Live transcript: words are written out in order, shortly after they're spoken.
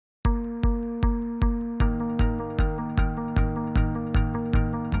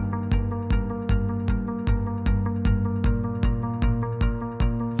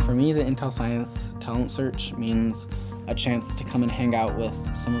me, the Intel Science Talent Search means a chance to come and hang out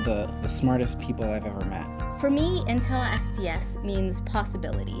with some of the smartest people I've ever met. For me, Intel STS means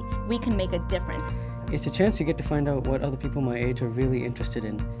possibility. We can make a difference. It's a chance you get to find out what other people my age are really interested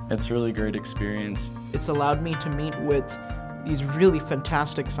in. It's a really great experience. It's allowed me to meet with these really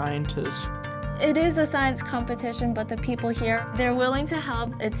fantastic scientists. It is a science competition, but the people here, they're willing to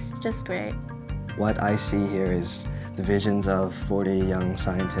help. It's just great. What I see here is the visions of 40 young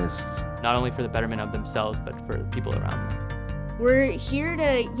scientists. Not only for the betterment of themselves, but for the people around them. We're here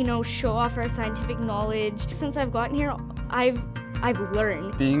to, show off our scientific knowledge. Since I've gotten here, I've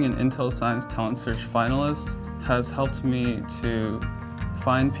learned. Being an Intel Science Talent Search finalist has helped me to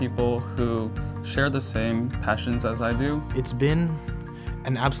find people who share the same passions as I do. It's been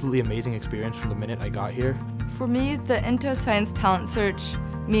an absolutely amazing experience from the minute I got here. For me, the Intel Science Talent Search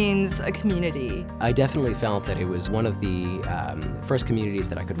means a community. I definitely felt that it was one of the first communities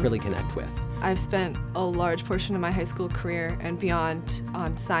that I could really connect with. I've spent a large portion of my high school career and beyond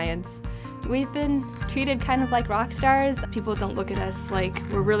on science. We've been treated kind of like rock stars. People don't look at us like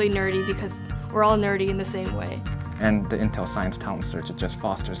we're really nerdy because we're all nerdy in the same way. And the Intel Science Talent Search, it just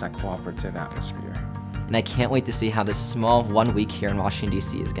fosters that cooperative atmosphere. And I can't wait to see how this small 1 week here in Washington,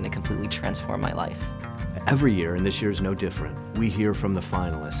 D.C. is going to completely transform my life. Every year, and this year is no different, we hear from the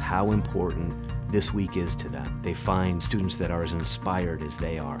finalists how important this week is to them. They find students that are as inspired as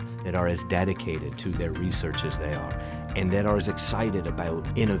they are, that are as dedicated to their research as they are, and that are as excited about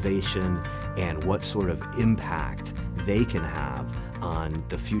innovation and what sort of impact they can have on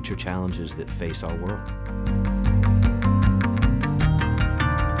the future challenges that face our world.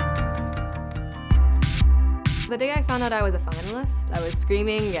 The day I found out I was a finalist, I was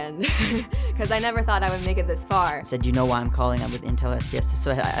screaming and because I never thought I would make it this far. I said, you know why I'm calling? I'm with Intel STS.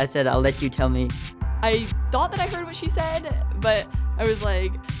 So I said, I'll let you tell me. I thought that I heard what she said, but I was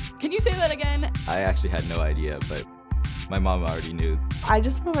like, can you say that again? I actually had no idea, but my mom already knew. I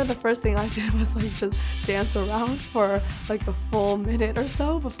just remember the first thing I did was just dance around for a full minute or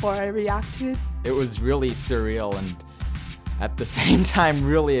so before I reacted. It was really surreal and at the same time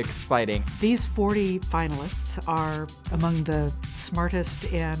really exciting. These 40 finalists are among the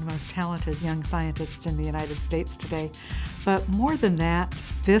smartest and most talented young scientists in the United States today. But more than that,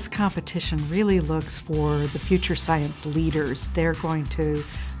 this competition really looks for the future science leaders. They're going to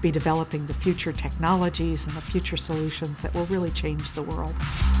be developing the future technologies and the future solutions that will really change the world.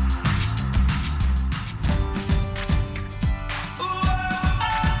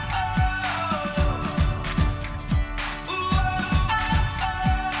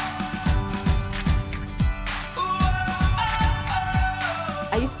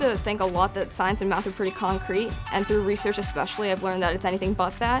 I used to think a lot that science and math are pretty concrete, and through research especially, I've learned that it's anything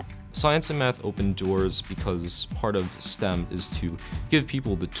but that. Science and math open doors because part of STEM is to give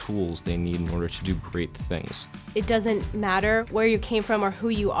people the tools they need in order to do great things. It doesn't matter where you came from or who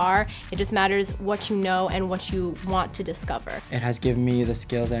you are, it just matters what you know and what you want to discover. It has given me the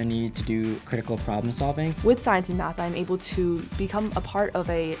skills I need to do critical problem solving. With science and math, I'm able to become a part of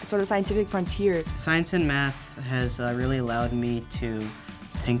a sort of scientific frontier. Science and math has really allowed me to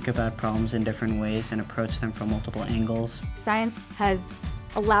think about problems in different ways and approach them from multiple angles. Science has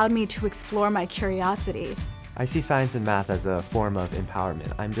allowed me to explore my curiosity. I see science and math as a form of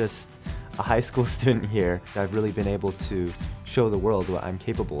empowerment. I'm just a high school student here. I've really been able to show the world what I'm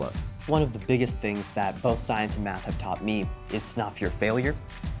capable of. One of the biggest things that both science and math have taught me is to not fear failure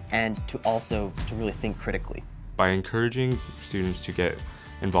and to really think critically. By encouraging students to get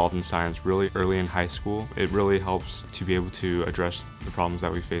involved in science really early in high school, it really helps to be able to address the problems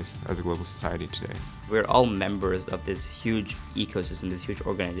that we face as a global society today. We're all members of this huge ecosystem, this huge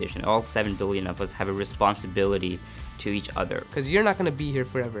organization. All 7 billion of us have a responsibility to each other. Because you're not going to be here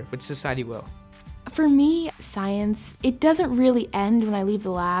forever, but society will. For me, science, it doesn't really end when I leave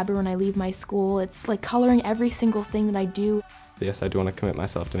the lab or when I leave my school. It's like coloring every single thing that I do. Yes, I do want to commit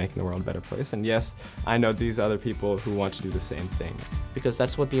myself to making the world a better place. And yes, I know these other people who want to do the same thing. Because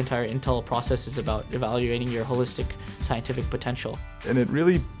that's what the entire Intel process is about, evaluating your holistic scientific potential. And it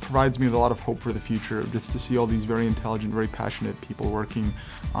really provides me with a lot of hope for the future, just to see all these very intelligent, very passionate people working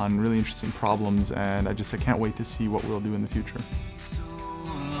on really interesting problems, and I can't wait to see what we'll do in the future. So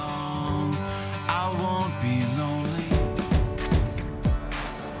long, I won't be lonely.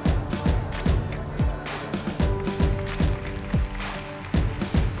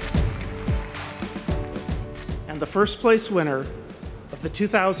 And the first place winner of the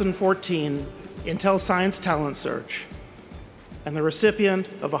 2014 Intel Science Talent Search and the recipient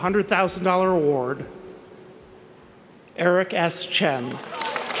of a $100,000 award, Eric S. Chen,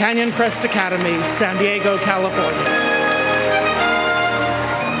 Canyon Crest Academy, San Diego, California.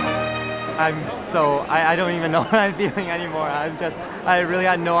 I don't even know what I'm feeling anymore. I really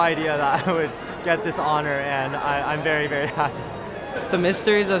had no idea that I would get this honor, and I'm very, very happy. The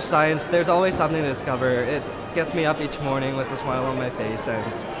mysteries of science, there's always something to discover. It gets me up each morning with a smile on my face and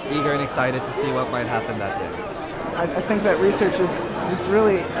eager and excited to see what might happen that day. I think that researchers just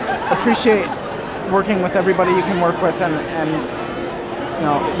really appreciate working with everybody you can work with, and you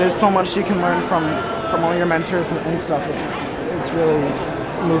know, there's so much you can learn from all your mentors and stuff. It's really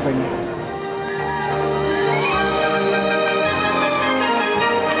moving.